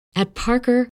At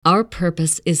Parker, our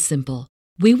purpose is simple.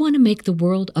 We want to make the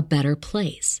world a better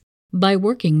place by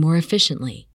working more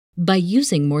efficiently, by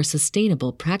using more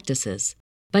sustainable practices,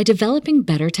 by developing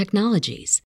better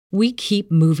technologies. We keep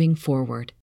moving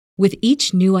forward. With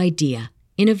each new idea,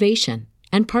 innovation,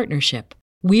 and partnership,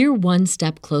 we're one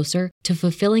step closer to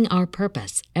fulfilling our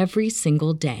purpose every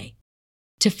single day.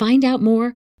 To find out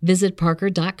more, visit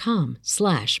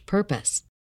parker.com/purpose.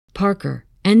 Parker,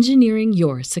 engineering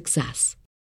your success.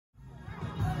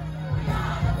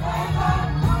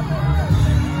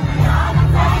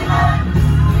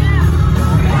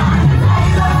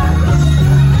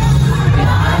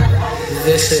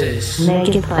 This is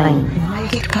Make It Plain.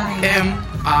 Make It Plain.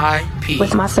 MIP With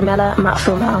Masamela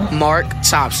Matfumo. Mark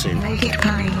Thompson. Make It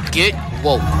Plain. Get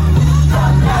woke.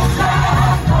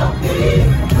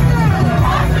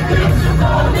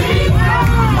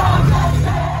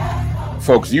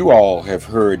 Folks, you all have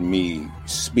heard me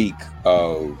speak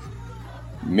of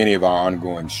many of our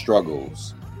ongoing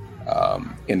struggles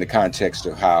in the context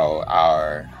of how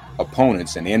our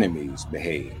opponents and enemies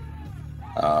behave.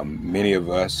 Many of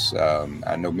us,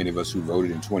 I know many of us who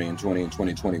voted in 2020 and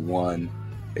 2021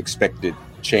 expected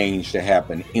change to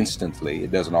happen instantly.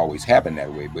 It doesn't always happen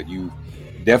that way, but you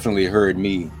definitely heard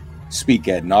me speak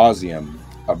ad nauseum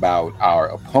about our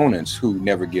opponents who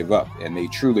never give up, and they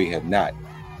truly have not.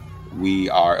 We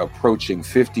are approaching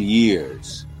 50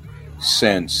 years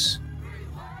since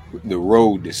the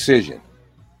Roe decision,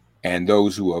 and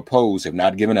those who oppose have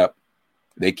not given up.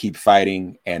 They keep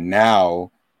fighting, and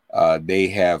now they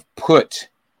have put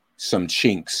some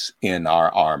chinks in our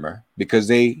armor because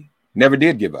they never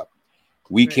did give up.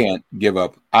 We can't give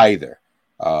up either.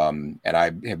 And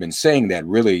I have been saying that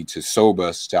really to sober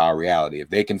us to our reality. If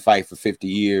they can fight for 50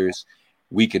 years,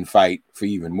 we can fight for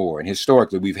even more. And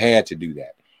historically, we've had to do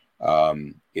that.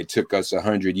 It took us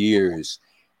 100 years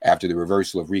after the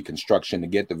reversal of Reconstruction to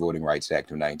get the Voting Rights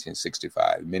Act of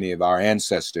 1965. Many of our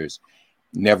ancestors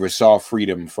never saw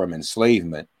freedom from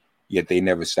enslavement, yet they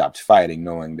never stopped fighting,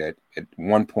 knowing that at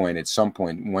one point, at some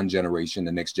point, one generation,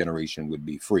 the next generation would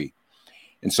be free.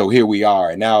 And so here we are.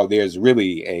 And now there's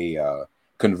really a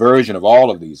conversion of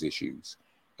all of these issues,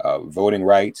 voting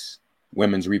rights,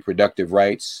 women's reproductive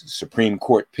rights, Supreme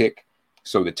Court pick.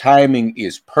 So the timing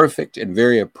is perfect and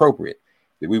very appropriate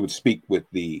that we would speak with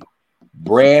the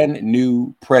brand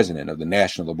new president of the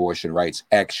National Abortion Rights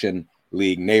Action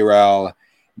League, NARAL.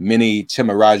 Minnie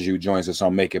Timaraju joins us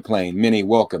on Make It Plain. Minnie,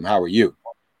 welcome. How are you?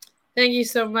 Thank you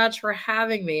so much for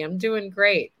having me. I'm doing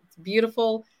great. It's a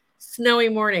beautiful, snowy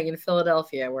morning in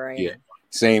Philadelphia where I am.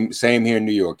 Same here in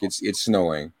New York. It's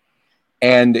snowing.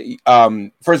 And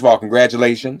first of all,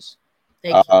 congratulations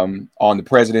on the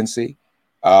presidency.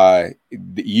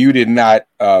 You did not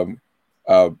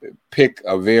pick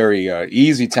a very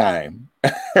easy time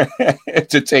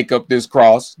to take up this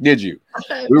cross, did you?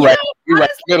 We were right in the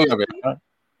middle of it. Huh?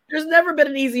 There's never been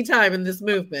an easy time in this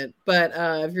movement, but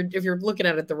if you're looking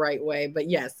at it the right way, but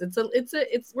yes,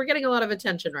 we're getting a lot of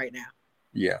attention right now.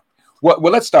 Yeah. Well,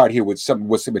 let's start here with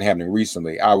what's been happening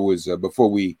recently. I was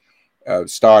before we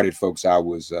started, folks, I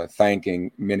was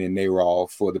thanking Minnie and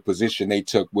NARAL for the position they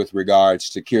took with regards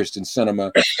to Kyrsten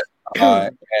Sinema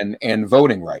and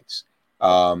voting rights,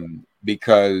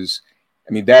 because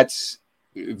I mean that's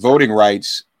voting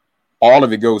rights. All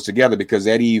of it goes together because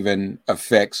that even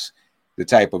affects the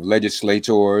type of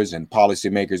legislators and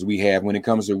policymakers we have when it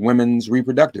comes to women's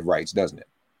reproductive rights, doesn't it?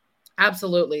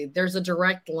 Absolutely. There's a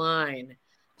direct line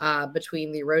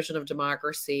between the erosion of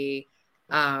democracy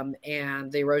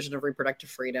and the erosion of reproductive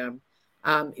freedom.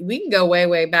 We can go way,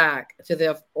 way back to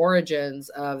the origins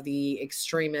of the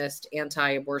extremist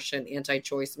anti-abortion,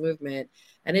 anti-choice movement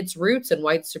and its roots in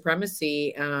white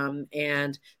supremacy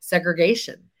and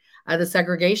segregation. The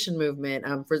segregation movement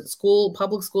for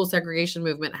public school segregation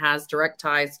movement has direct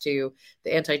ties to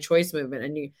the anti-choice movement.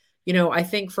 And you know, I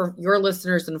think for your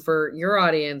listeners and for your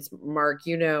audience, Mark,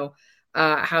 you know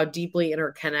how deeply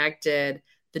interconnected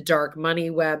the dark money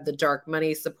web, the dark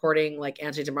money supporting like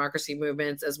anti-democracy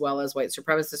movements, as well as white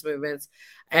supremacist movements,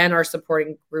 and are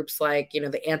supporting groups like, you know,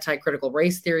 the anti-critical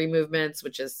race theory movements,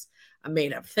 which is a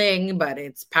made up thing, but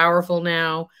it's powerful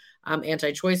now,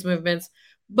 anti-choice movements.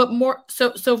 But more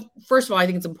so first of all, I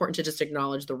think it's important to just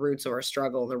acknowledge the roots of our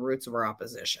struggle, the roots of our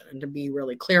opposition, and to be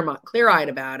really clear-eyed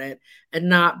about it and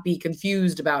not be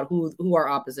confused about who our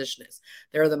opposition is.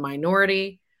 They're the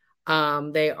minority.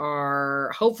 They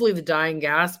are hopefully the dying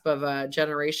gasp of a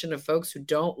generation of folks who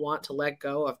don't want to let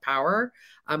go of power,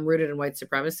 rooted in white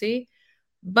supremacy.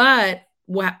 But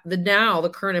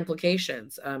the current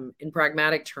implications, in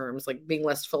pragmatic terms, like being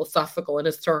less philosophical and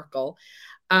historical,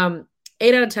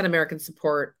 8 out of 10 Americans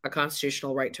support a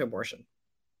constitutional right to abortion.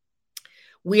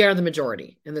 We are the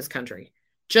majority in this country.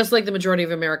 Just like the majority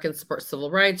of Americans support civil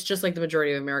rights, just like the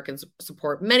majority of Americans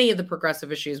support many of the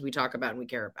progressive issues we talk about and we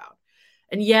care about.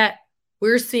 And yet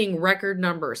we're seeing record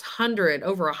numbers,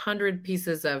 over 100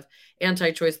 pieces of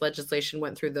anti-choice legislation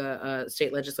went through the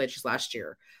state legislatures last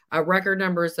year. Record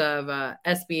numbers of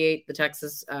SB 8, the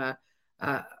Texas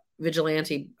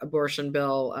vigilante abortion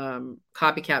bill,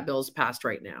 copycat bills passed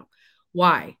right now.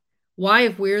 Why? Why,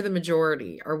 if we're the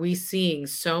majority, are we seeing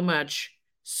so much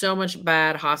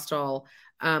bad, hostile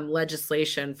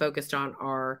legislation focused on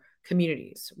our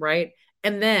communities, right?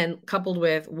 And then coupled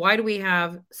with, why do we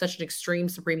have such an extreme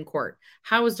Supreme Court?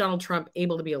 How is Donald Trump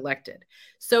able to be elected?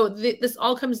 So this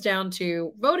all comes down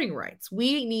to voting rights.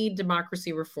 We need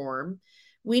democracy reform.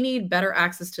 We need better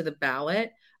access to the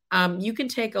ballot. You can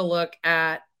take a look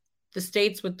at the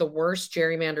states with the worst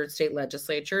gerrymandered state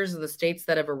legislatures, the states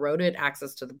that have eroded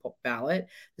access to the ballot,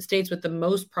 the states with the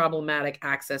most problematic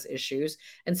access issues,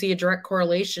 and see a direct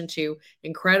correlation to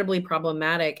incredibly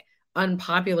problematic,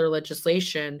 unpopular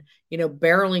legislation,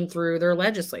 barreling through their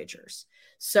legislatures.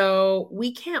 So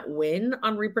we can't win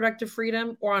on reproductive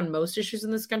freedom or on most issues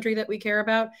in this country that we care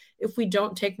about if we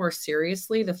don't take more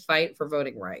seriously the fight for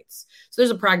voting rights. So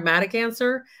there's a pragmatic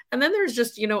answer. And then there's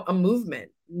just, a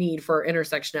movement need for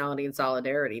intersectionality and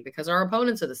solidarity because our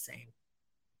opponents are the same.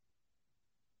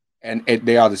 And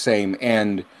they are the same.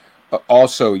 And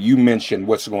also, you mentioned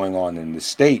what's going on in the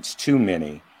states too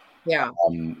many. Yeah.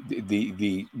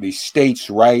 The states'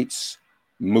 rights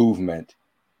movement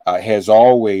has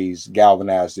always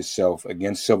galvanized itself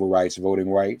against civil rights, voting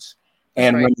rights,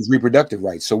 and women's reproductive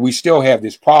rights. So we still have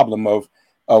this problem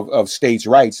of states'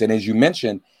 rights. And as you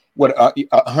mentioned,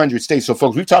 100 states. So,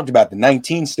 folks, we talked about the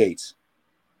 19 states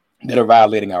that are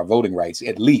violating our voting rights,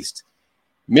 at least.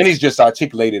 Minnie's just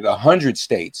articulated 100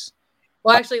 states.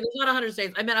 Well, actually, there's not 100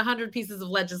 states. I meant 100 pieces of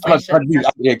legislation.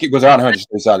 Yeah, it was 100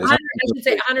 states. I should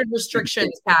say 100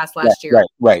 restrictions passed last year.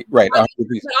 Right. But I'll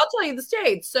tell you the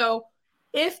states. So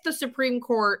if the Supreme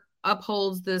Court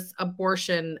upholds this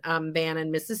abortion ban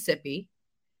in Mississippi,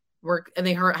 and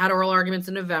they had oral arguments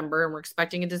in November, and we're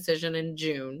expecting a decision in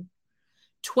June,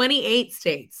 28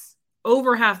 states,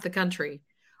 over half the country,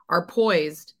 are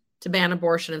poised to ban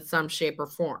abortion in some shape or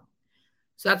form.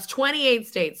 So that's 28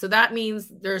 states. So that means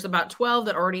there's about 12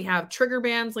 that already have trigger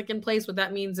bans in place. What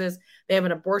that means is they have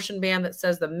an abortion ban that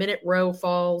says the minute Roe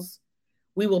falls,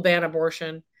 we will ban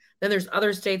abortion. Then there's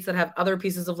other states that have other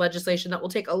pieces of legislation that will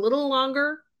take a little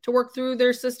longer to work through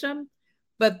their system,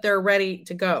 but they're ready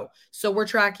to go. So we're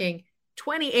tracking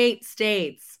 28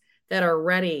 states that are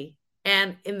ready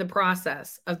and in the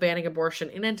process of banning abortion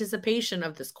in anticipation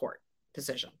of this court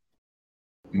decision.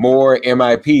 More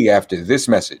MIP after this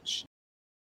message.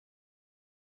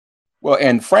 Well,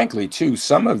 and frankly, too,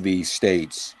 some of these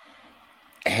states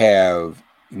have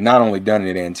not only done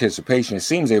it in anticipation, it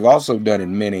seems they've also done it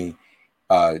many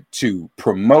to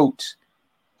promote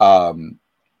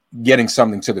getting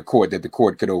something to the court that the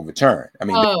court could overturn. I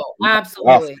mean,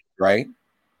 absolutely. Right.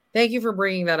 Thank you for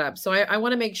bringing that up. So I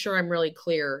want to make sure I'm really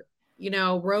clear.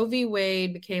 Roe v.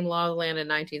 Wade became law of the land in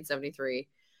 1973.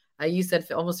 You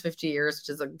said almost 50 years, which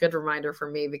is a good reminder for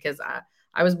me because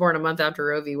I was born a month after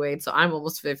Roe v. Wade, so I'm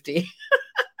almost 50.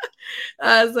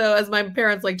 So as my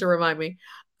parents like to remind me.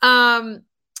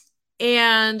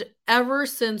 And ever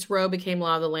since Roe became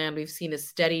law of the land, we've seen a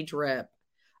steady drip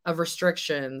of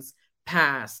restrictions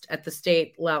passed at the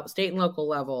state and local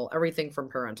level, everything from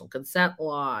parental consent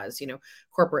laws,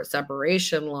 corporate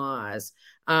separation laws,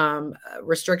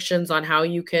 restrictions on how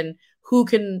you can who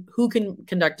can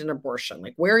conduct an abortion,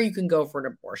 where you can go for an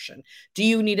abortion. Do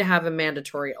you need to have a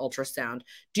mandatory ultrasound?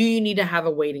 Do you need to have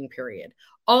a waiting period?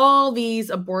 All these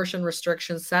abortion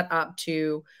restrictions set up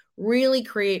to really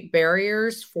create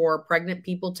barriers for pregnant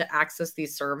people to access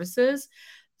these services.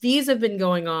 These have been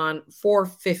going on for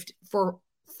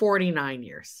 49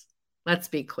 years. Let's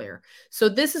be clear. So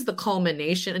this is the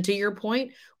culmination, and to your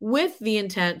point, with the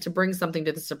intent to bring something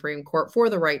to the Supreme Court for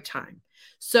the right time.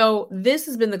 So this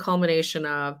has been the culmination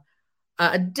of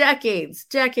a decades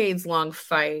long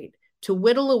fight to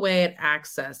whittle away at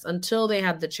access until they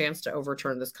had the chance to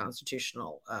overturn this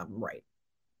constitutional right.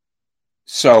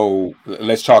 So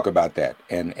let's talk about that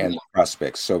and the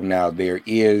prospects. So now there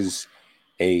is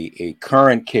a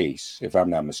current case, if I'm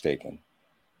not mistaken.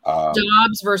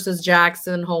 Dobbs versus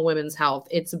Jackson Whole Women's Health.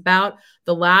 It's about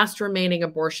the last remaining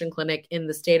abortion clinic in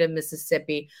the state of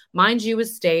Mississippi. Mind you, a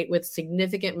state with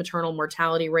significant maternal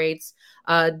mortality rates.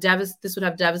 This would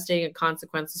have devastating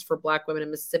consequences for Black women in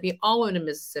Mississippi, all women in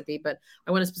Mississippi. But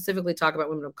I want to specifically talk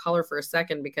about women of color for a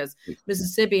second because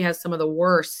Mississippi has some of the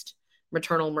worst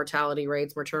maternal mortality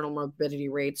rates, maternal morbidity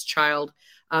rates, child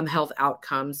health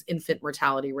outcomes, infant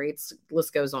mortality rates,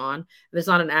 list goes on. There's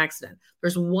not an accident.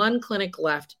 There's one clinic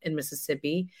left in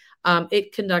Mississippi.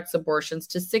 It conducts abortions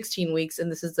to 16 weeks,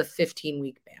 and this is a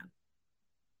 15-week ban.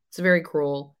 It's very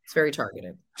cruel. It's very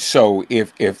targeted. So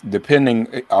if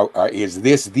depending, is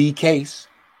this the case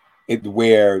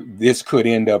where this could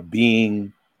end up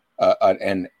being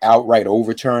an outright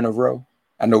overturn of Roe?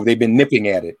 I know they've been nipping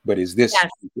at it, but is this?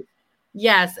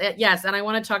 Yes. And I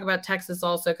want to talk about Texas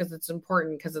also because it's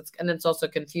important it's also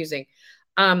confusing.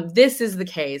 This is the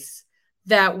case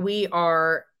that we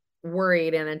are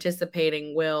worried and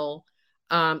anticipating will,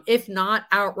 if not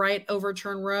outright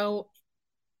overturn Roe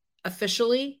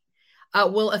officially,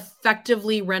 will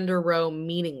effectively render Roe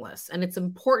meaningless. And it's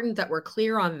important that we're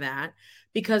clear on that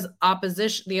because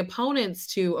the opponents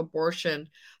to abortion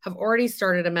have already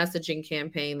started a messaging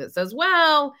campaign that says,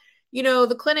 well,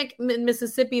 the clinic in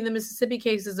Mississippi, in the Mississippi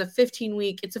case is a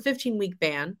 15-week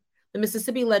ban. The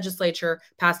Mississippi legislature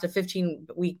passed a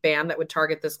 15-week ban that would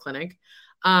target this clinic.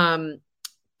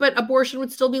 But abortion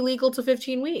would still be legal to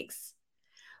 15 weeks.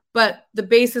 But the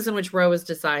basis in which Roe was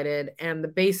decided and the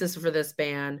basis for this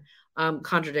ban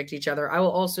contradict each other. I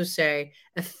will also say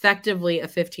effectively a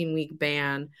 15-week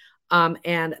ban.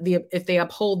 If they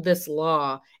uphold this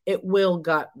law, it will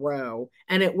gut Roe,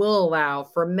 and it will allow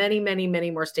for many, many,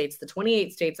 many more states, the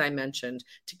 28 states I mentioned,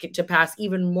 to pass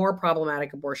even more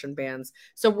problematic abortion bans.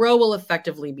 So Roe will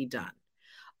effectively be done.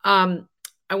 I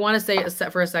want to say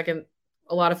for a second,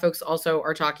 a lot of folks also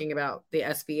are talking about the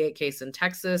SB8 case in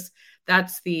Texas.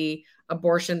 That's the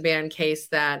abortion ban case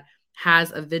that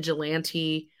has a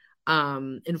vigilante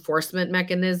enforcement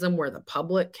mechanism where the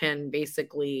public can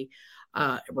basically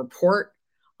report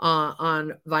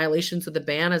on violations of the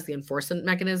ban as the enforcement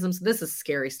mechanisms. This is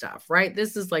scary stuff, right?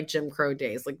 This is like Jim Crow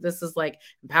days. Like this is like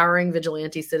empowering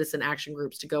vigilante citizen action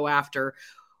groups to go after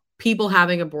people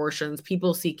having abortions,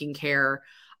 people seeking care.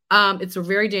 It's a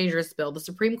very dangerous bill. The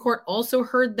Supreme Court also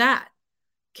heard that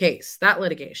case, that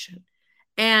litigation,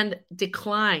 and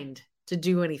declined to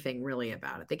do anything really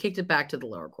about it. They kicked it back to the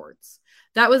lower courts.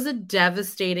 That was a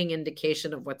devastating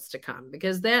indication of what's to come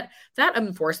because that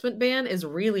enforcement ban is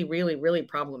really, really, really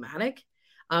problematic.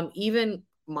 Even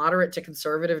moderate to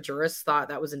conservative jurists thought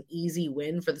that was an easy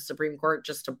win for the Supreme Court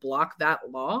just to block that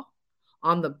law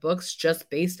on the books just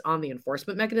based on the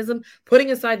enforcement mechanism,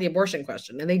 putting aside the abortion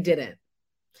question, and they didn't.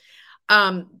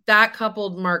 That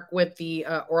coupled, Mark, with the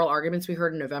oral arguments we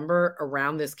heard in November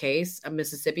around this case, a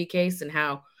Mississippi case, and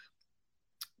how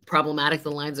problematic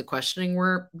the lines of questioning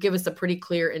were, give us a pretty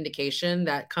clear indication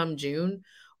that come June,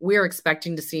 we're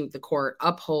expecting to see the court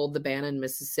uphold the ban in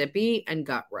Mississippi and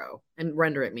gut Roe and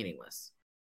render it meaningless.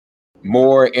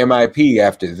 More MIP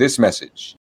after this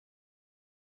message.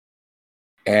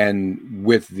 And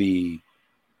with the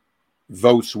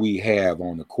votes we have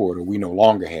on the court, or we no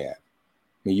longer have,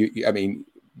 Minnie,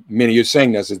 you're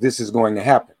saying this is going to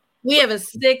happen. We have a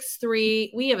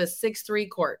 6-3. We have a 6-3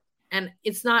 court. And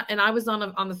it's not. And I was on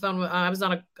the phone. I was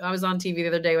on TV the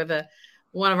other day with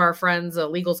one of our friends, a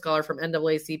legal scholar from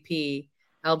NAACP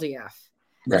LDF.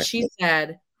 Right. And she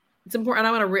said it's important.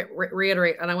 And I want to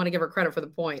reiterate, and I want to give her credit for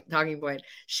the talking point.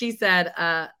 She said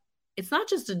it's not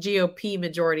just a GOP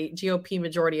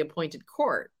majority appointed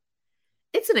court.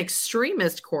 It's an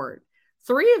extremist court.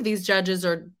 3 of these judges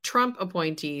are Trump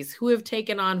appointees who have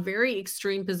taken on very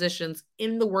extreme positions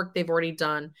in the work they've already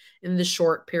done in the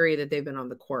short period that they've been on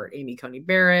the court. Amy Coney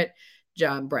Barrett,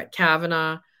 Brett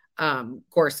Kavanaugh,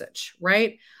 Gorsuch,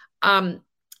 right?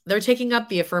 They're taking up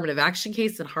the affirmative action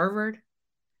case in Harvard.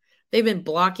 They've been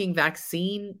blocking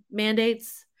vaccine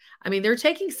mandates. They're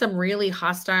taking some really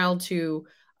hostile to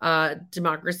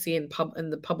democracy and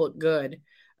the public good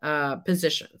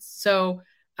positions. So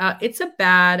it's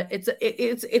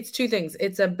 2 things.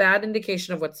 It's a bad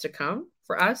indication of what's to come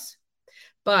for us,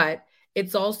 but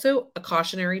it's also a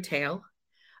cautionary tale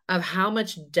of how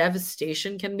much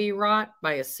devastation can be wrought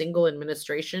by a single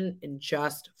administration in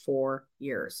just 4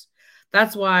 years.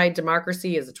 That's why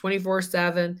democracy is a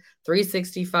 24/7,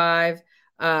 365,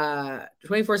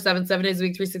 24/7, 7 days a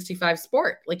week, 365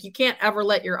 sport. Like you can't ever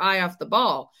let your eye off the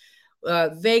ball.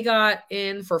 They got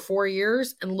in for 4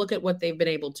 years and look at what they've been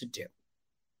able to do.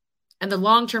 And the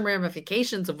long-term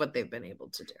ramifications of what they've been able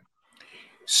to do.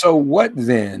 So what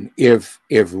then, if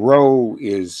Roe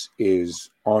is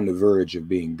on the verge of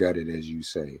being gutted, as you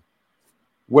say,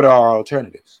 what are our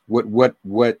alternatives? What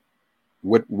Great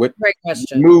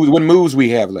question. What moves we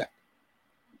have left?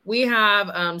 We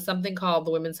have something called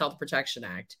the Women's Health Protection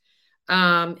Act.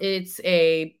 It's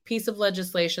a piece of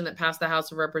legislation that passed the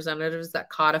House of Representatives that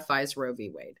codifies Roe v.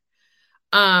 Wade.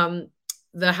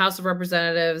 the House of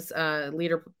Representatives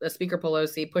Speaker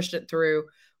Pelosi pushed it through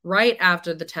right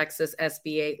after the Texas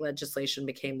SB 8 legislation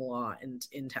became law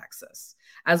in Texas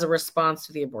as a response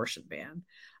to the abortion ban.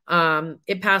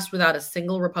 It passed without a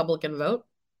single Republican vote.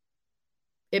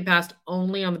 It passed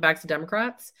only on the backs of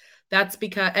Democrats. That's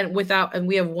because, and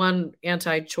we have one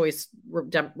anti-choice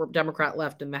Democrat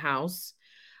left in the House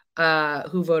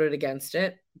who voted against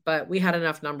it, but we had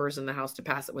enough numbers in the House to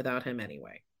pass it without him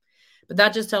anyway. But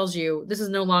that just tells you this is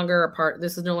no longer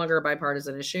a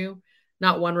bipartisan issue.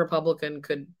 Not one Republican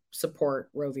could support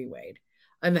Roe v. Wade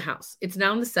in the House. It's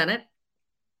now in the Senate.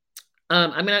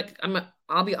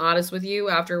 I'll be honest with you,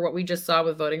 after what we just saw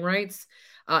with voting rights,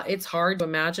 it's hard to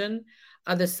imagine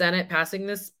the Senate passing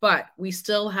this, but we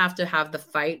still have to have the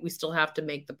fight. We still have to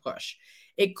make the push.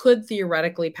 It could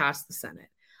theoretically pass the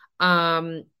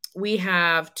Senate. We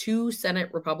have 2 Senate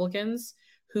Republicans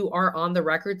who are on the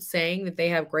record saying that they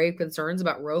have grave concerns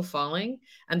about Roe falling,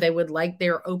 and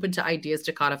they're open to ideas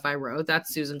to codify Roe.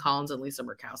 That's Susan Collins and Lisa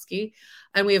Murkowski.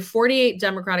 And we have 48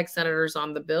 Democratic senators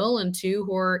on the bill, and 2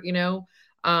 who are,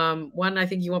 one I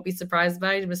think you won't be surprised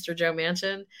by, Mr. Joe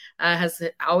Manchin, has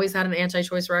always had an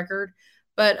anti-choice record.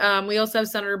 But we also have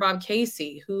Senator Bob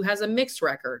Casey, who has a mixed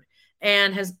record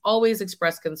and has always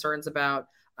expressed concerns about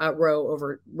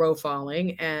Roe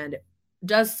falling, and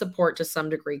does support to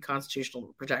some degree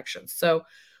constitutional protections. So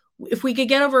if we could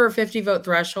get over a 50 vote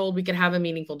threshold, we could have a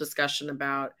meaningful discussion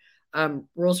about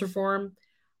rules reform.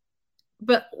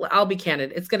 But I'll be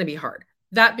candid, it's going to be hard.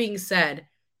 That being said,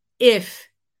 if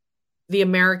the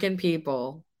American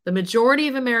people, the majority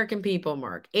of American people,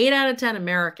 Mark, 8 out of 10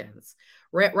 Americans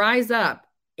rise up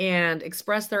and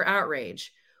express their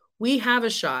outrage, we have a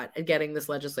shot at getting this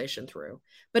legislation through.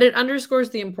 But it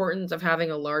underscores the importance of having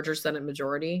a larger Senate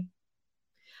majority.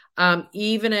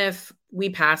 Even if we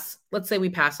pass, let's say we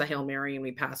pass a Hail Mary and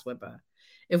we pass WIPA.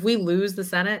 If we lose the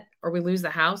Senate or we lose the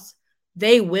House,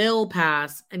 they will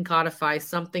pass and codify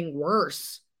something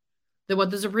worse than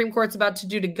what the Supreme Court's about to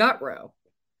do to gut Roe.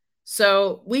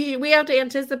 So we have to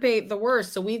anticipate the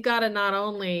worst. So we've got to not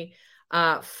only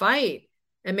fight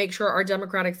and make sure our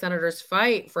Democratic senators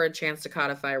fight for a chance to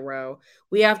codify Roe,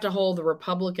 we have to hold the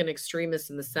Republican extremists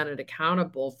in the Senate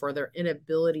accountable for their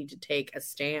inability to take a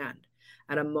stand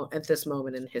at this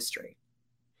moment in history.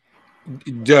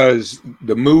 Does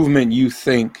the movement, you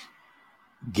think,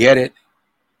 get it?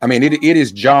 I mean, it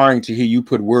is jarring to hear you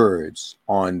put words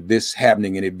on this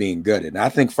happening and it being gutted. And I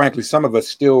think, frankly, some of us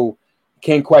still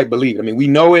can't quite believe it. I mean, we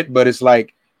know it, but it's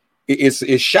like,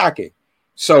 it's shocking.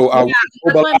 So that's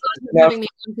why I'm having me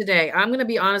on today. I'm going to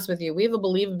be honest with you. We have a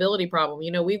believability problem.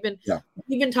 We've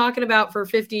been talking about for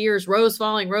 50 years, Roe's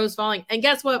falling. And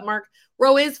guess what, Mark?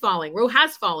 Roe is falling. Roe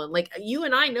has fallen. Like, you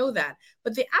and I know that.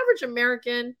 But the average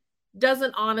American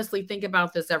doesn't honestly think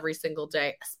about this every single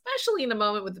day, especially in a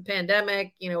moment with the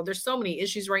pandemic. There's so many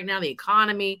issues right now, the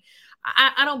economy.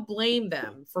 I don't blame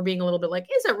them for being a little bit like,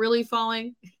 is it really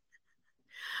falling?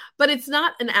 But it's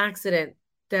not an accident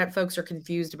that folks are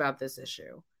confused about this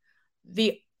issue.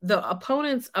 The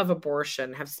opponents of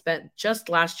abortion have spent just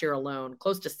last year alone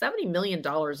close to $70 million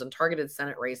in targeted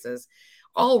Senate races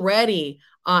already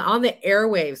on the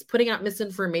airwaves, putting out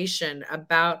misinformation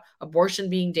about abortion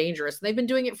being dangerous. And they've been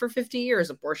doing it for 50 years.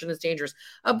 Abortion is dangerous.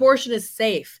 Abortion is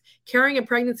safe. Carrying a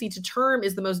pregnancy to term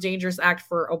is the most dangerous act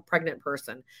for a pregnant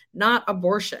person, not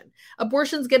abortion.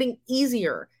 Abortion's getting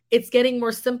easier. It's getting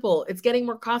more simple. It's getting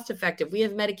more cost effective. We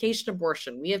have medication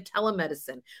abortion. We have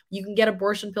telemedicine. You can get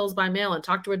abortion pills by mail and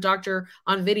talk to a doctor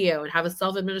on video and have a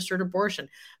self-administered abortion.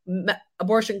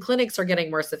 Abortion clinics are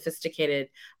getting more sophisticated.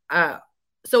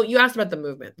 So you asked about the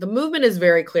movement. The movement is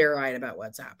very clear-eyed about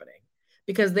what's happening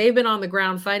because they've been on the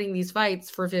ground fighting these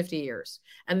fights for 50 years,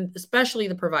 and especially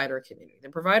the provider community. The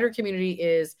provider community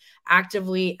is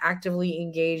actively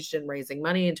engaged in raising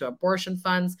money into abortion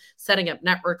funds, setting up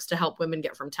networks to help women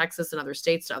get from Texas and other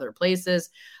states to other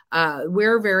places.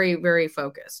 We're very, very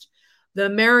focused. The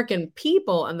American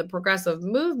people and the progressive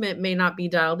movement may not be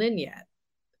dialed in yet.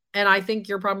 And I think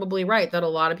you're probably right that a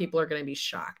lot of people are going to be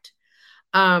shocked.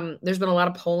 There's been a lot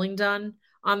of polling done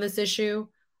on this issue.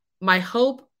 My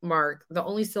hope, Mark, the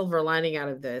only silver lining out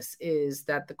of this is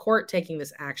that the court taking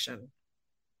this action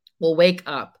will wake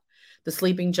up the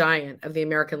sleeping giant of the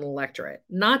American electorate,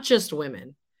 not just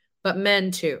women, but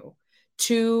men too,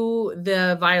 to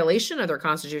the violation of their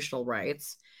constitutional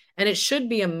rights. And it should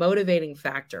be a motivating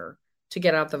factor to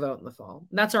get out the vote in the fall.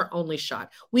 That's our only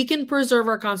shot. We can preserve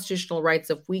our constitutional rights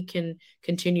if we can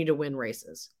continue to win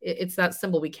races. It's that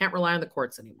simple. We can't rely on the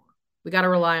courts anymore. We got to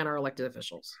rely on our elected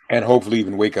officials. And hopefully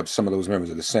even wake up some of those members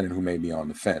of the Senate who may be on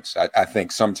the fence. I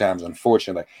think sometimes,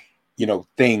 unfortunately,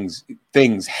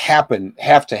 things have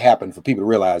to happen for people to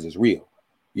realize it's real.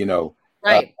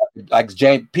 Right.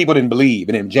 People didn't believe,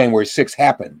 and then January 6th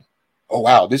happened. Oh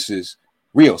wow, this is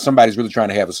real. Somebody's really trying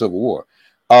to have a civil war.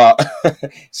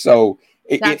 So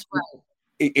that's right.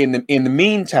 In the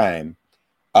meantime,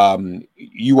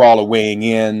 you all are weighing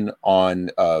in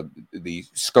on the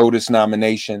SCOTUS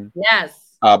nomination.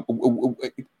 Yes.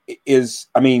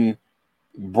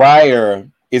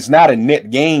 Breyer is not a net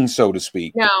gain, so to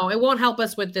speak. No, it won't help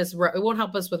us with this. It won't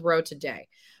help us with Roe today.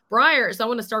 Breyer, so I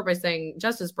want to start by saying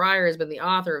Justice Breyer has been the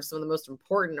author of some of the most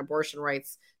important abortion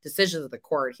rights decisions of the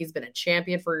court. He's been a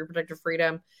champion for reproductive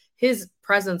freedom. His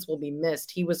presence will be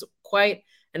missed. He was quite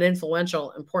an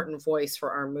influential, important voice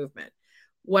for our movement.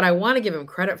 What I want to give him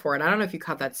credit for, and I don't know if you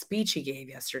caught that speech he gave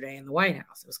yesterday in the White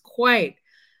House, it was quite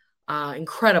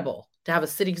incredible to have a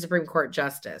sitting Supreme Court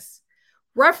justice.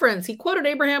 He quoted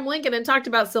Abraham Lincoln and talked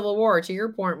about Civil War. To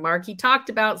your point, Mark, he talked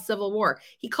about Civil War.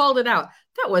 He called it out.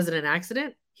 That wasn't an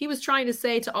accident. He was trying to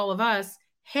say to all of us,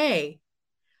 hey,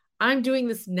 I'm doing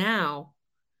this now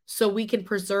so we can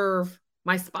preserve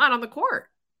my spot on the court.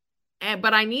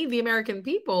 But I need the American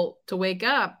people to wake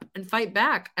up and fight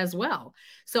back as well.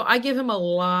 So I give him a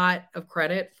lot of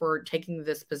credit for taking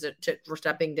this position, for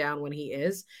stepping down when he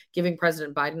is, giving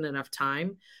President Biden enough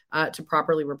time to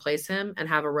properly replace him and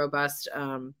have a robust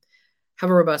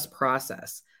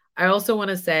process. I also want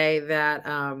to say that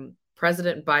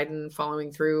President Biden,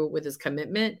 following through with his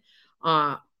commitment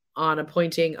on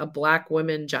appointing a Black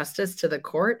woman justice to the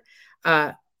court,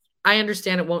 I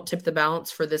understand it won't tip the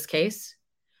balance for this case.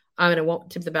 And it won't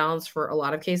tip the balance for a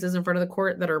lot of cases in front of the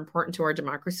court that are important to our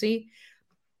democracy.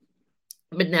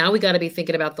 But now we got to be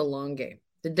thinking about the long game,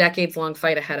 the decades-long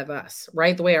fight ahead of us,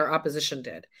 right? The way our opposition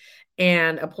did.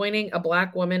 And appointing a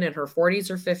Black woman in her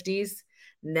 40s or 50s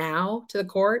now to the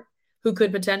court, who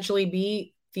could potentially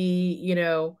be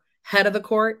the, head of the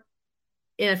court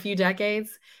in a few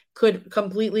decades, could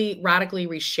completely radically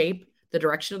reshape the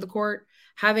direction of the court.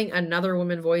 Having another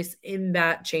woman voice in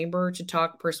that chamber to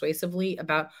talk persuasively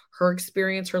about her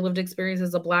experience, her lived experience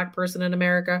as a Black person in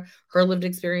America, her lived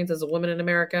experience as a woman in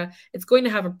America, it's going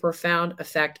to have a profound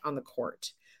effect on the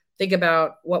court. Think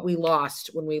about what we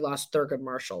lost when we lost Thurgood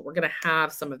Marshall. We're going to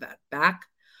have some of that back.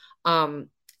 And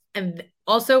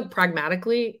also,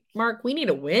 pragmatically, Mark, we need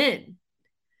to win.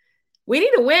 We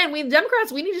need to win. We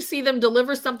Democrats, we need to see them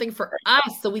deliver something for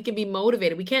us so we can be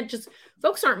motivated. We can't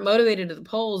folks aren't motivated to the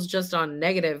polls just on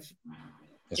negative,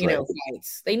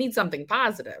 fights. They need something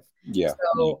positive. Yeah.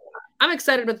 So I'm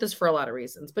excited about this for a lot of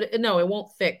reasons, but it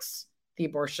won't fix the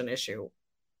abortion issue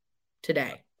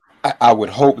today. I would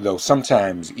hope, though,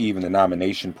 sometimes even the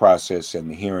nomination process and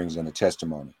the hearings and the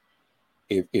testimony,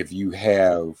 if you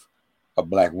have a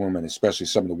Black woman, especially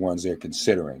some of the ones they're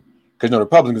considering, because the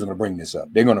Republicans are going to bring this up.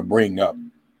 They're going to bring up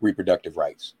reproductive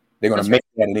rights. They're going to make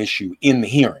that an issue in the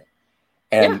hearing.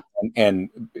 And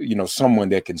someone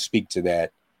that can speak to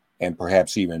that and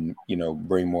perhaps even,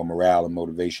 bring more morale and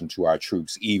motivation to our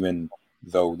troops, even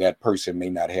though that person may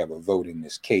not have a vote in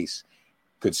this case,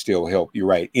 could still help. You're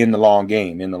right. In the long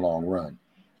game, in the long run.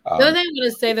 The other thing I'm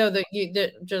going to say, though,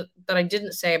 that I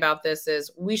didn't say about this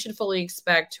is we should fully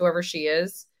expect whoever she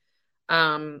is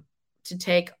to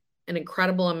take an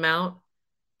incredible amount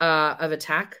of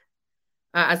attack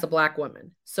as a Black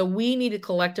woman. So we need to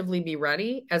collectively be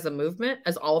ready as a movement,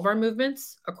 as all of our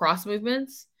movements, across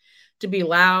movements, to be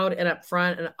loud and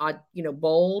upfront and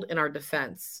bold in our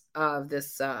defense of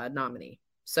this nominee.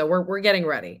 So we're getting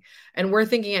ready, and we're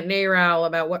thinking at NARAL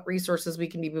about what resources we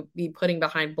can be putting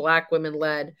behind Black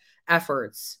women-led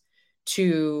efforts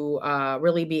to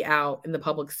really be out in the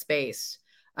public space,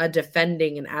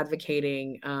 defending and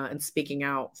advocating and speaking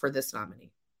out for this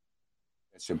nominee.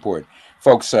 That's important.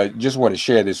 Folks, just want to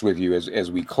share this with you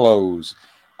as we close.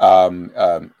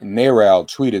 NARAL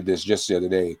tweeted this just the other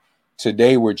day.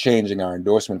 Today, we're changing our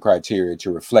endorsement criteria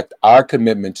to reflect our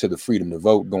commitment to the freedom to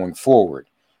vote going forward.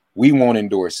 We won't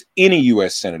endorse any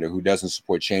U.S. senator who doesn't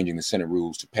support changing the Senate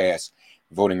rules to pass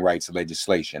voting rights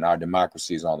legislation. Our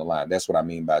democracy is on the line. That's what I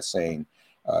mean by saying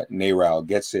NARAL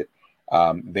gets it.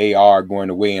 They are going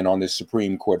to weigh in on this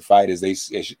Supreme Court fight.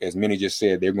 As many just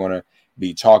said, they're going to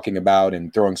be talking about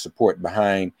and throwing support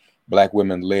behind Black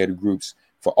women-led groups.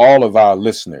 For all of our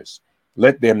listeners,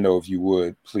 let them know, if you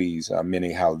would, please,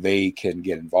 Minnie, how they can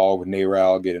get involved with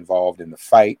NARAL, get involved in the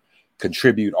fight,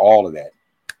 contribute, all of that.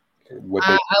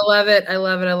 I love it. I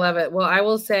love it. I love it. Well, I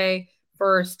will say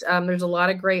first, there's a lot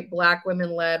of great Black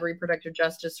women-led reproductive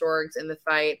justice orgs in the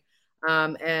fight.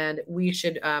 And we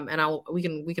should,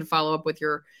 we can follow up with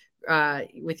your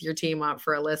team up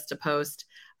for a list to post.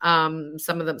 Some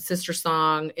of them, Sister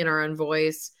Song, In Our Own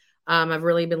Voice, I've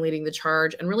really been leading the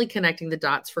charge and really connecting the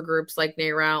dots for groups like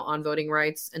NARAL on voting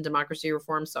rights and democracy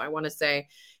reform. So I want to say,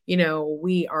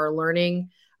 we are learning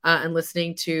and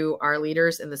listening to our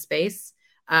leaders in the space.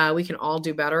 We can all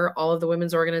do better, all of the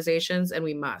women's organizations, and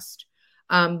we must.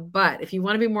 But if you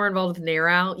want to be more involved with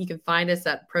NARAL, you can find us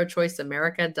at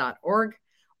prochoiceamerica.org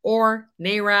or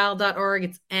NARAL.org.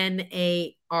 It's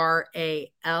NARAL.org.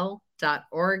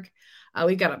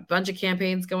 We've got a bunch of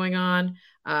campaigns going on,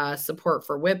 support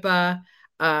for WIPA,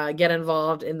 get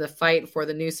involved in the fight for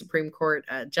the new Supreme Court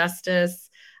justice,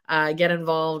 get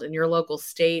involved in your local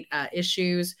state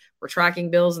issues. We're tracking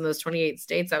bills in those 28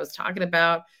 states I was talking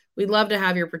about. We'd love to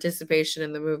have your participation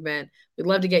in the movement. We'd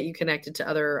love to get you connected to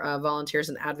other volunteers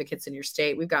and advocates in your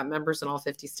state. We've got members in all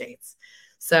 50 states.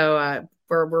 So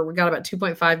we've got about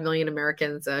 2.5 million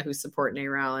Americans who support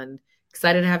NARAL, and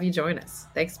excited to have you join us.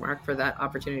 Thanks, Mark, for that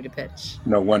opportunity to pitch.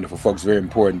 No, wonderful, folks. Very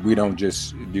important. We don't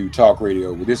just do talk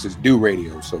radio. This is do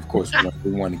radio. So, of course,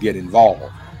 we want to get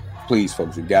involved. Please,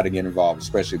 folks, we've got to get involved,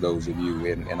 especially those of you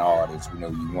in our audience. We know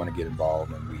you want to get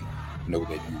involved, and we know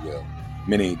that you will.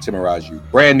 Minnie Timaraju,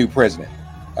 brand new president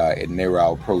at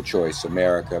NARAL Pro-Choice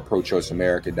America,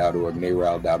 prochoiceamerica.org,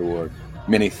 NARAL.org.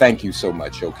 Minnie, thank you so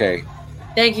much, okay?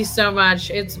 Thank you so much.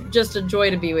 It's just a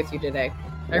joy to be with you today.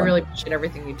 I really appreciate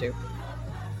everything you do.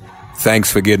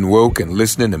 Thanks for getting woke and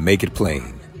listening to Make It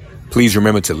Plain. Please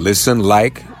remember to listen,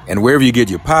 like, and wherever you get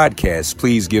your podcasts,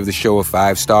 please give the show a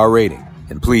 5-star rating.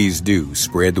 And please do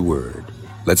spread the word.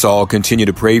 Let's all continue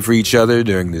to pray for each other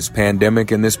during this pandemic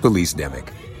and this police-demic.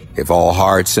 If all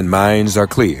hearts and minds are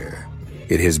clear,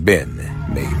 it has been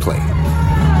made plain.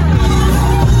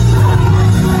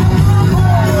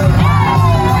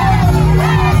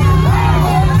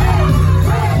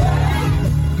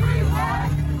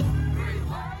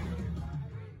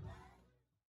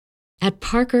 At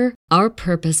Parker, our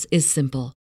purpose is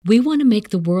simple. We want to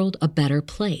make the world a better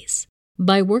place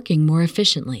by working more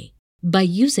efficiently, by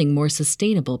using more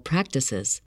sustainable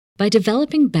practices, by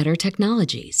developing better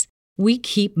technologies. We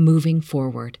keep moving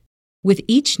forward. With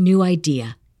each new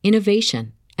idea,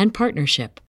 innovation, and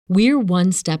partnership, we're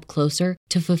one step closer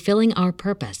to fulfilling our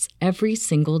purpose every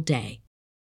single day.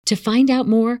 To find out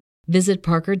more, visit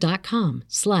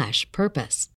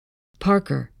parker.com/purpose.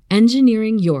 Parker,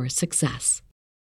 engineering your success.